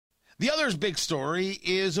The other big story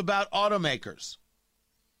is about automakers.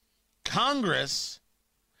 Congress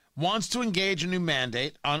wants to engage a new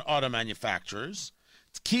mandate on auto manufacturers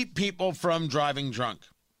to keep people from driving drunk.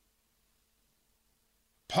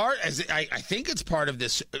 I think it's part of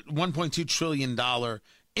this $1.2 trillion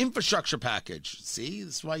infrastructure package. See,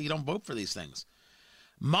 this is why you don't vote for these things.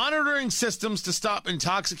 Monitoring systems to stop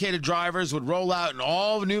intoxicated drivers would roll out in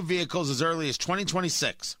all new vehicles as early as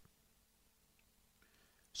 2026.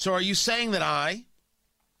 So are you saying that I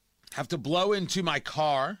have to blow into my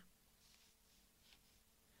car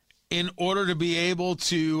in order to be able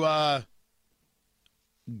to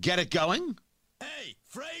get it going? Hey,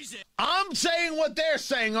 phrase it. I'm saying what they're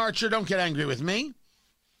saying, Archer. Don't get angry with me.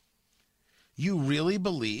 You really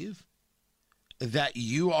believe that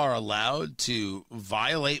you are allowed to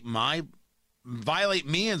violate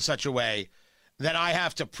me in such a way that I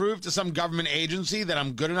have to prove to some government agency that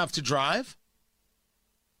I'm good enough to drive?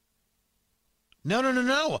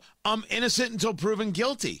 No. I'm innocent until proven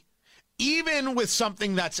guilty. Even with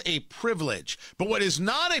something that's a privilege. But what is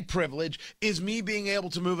not a privilege is me being able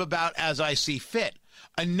to move about as I see fit.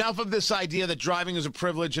 Enough of this idea that driving is a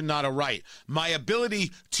privilege and not a right. My ability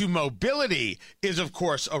to mobility is, of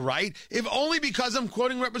course, a right, if only because I'm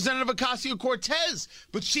quoting Representative Ocasio-Cortez.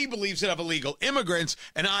 But she believes it of illegal immigrants,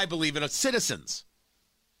 and I believe it of citizens.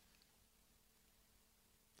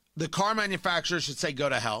 The car manufacturers should say go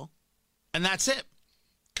to hell, and that's it.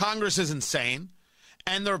 Congress is insane.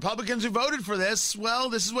 And the Republicans who voted for this, well,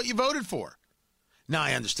 this is what you voted for. Now,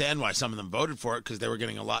 I understand why some of them voted for it, because they were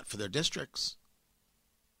getting a lot for their districts.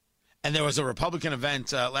 And there was a Republican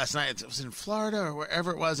event last night. It was in Florida or wherever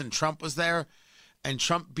it was, and Trump was there. And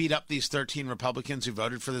Trump beat up these 13 Republicans who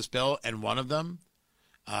voted for this bill, and one of them,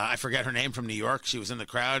 I forget her name, from New York, she was in the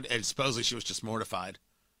crowd, and supposedly she was just mortified.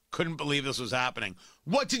 Couldn't believe this was happening.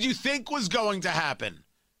 What did you think was going to happen?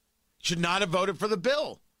 Should not have voted for the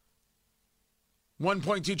bill.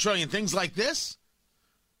 1.2 trillion, things like this.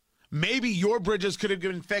 Maybe your bridges could have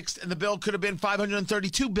been fixed and the bill could have been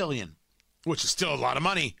 $532 billion, which is still a lot of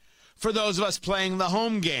money for those of us playing the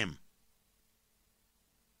home game.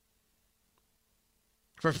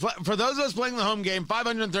 For those of us playing the home game,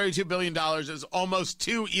 $532 billion is almost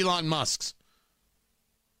 2 Elon Musks.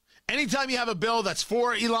 Anytime you have a bill that's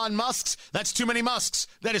 4 Elon Musks, that's too many Musks.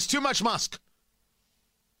 That is too much Musk.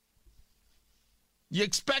 You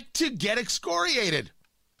expect to get excoriated.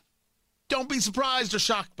 Don't be surprised or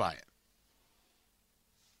shocked by it.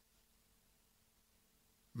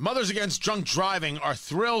 Mothers Against Drunk Driving are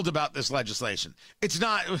thrilled about this legislation. It's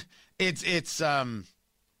not. It's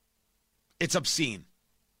obscene.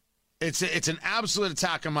 It's an absolute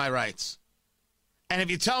attack on my rights. And if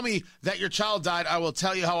you tell me that your child died, I will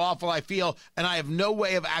tell you how awful I feel, and I have no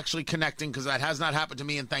way of actually connecting because that has not happened to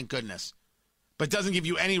me, and thank goodness. But it doesn't give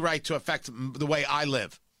you any right to affect the way I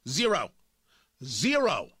live. Zero.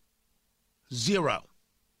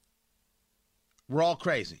 We're all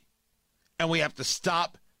crazy. And we have to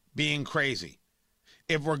stop being crazy.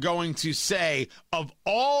 If we're going to say, of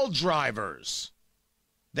all drivers,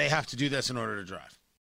 they have to do this in order to drive.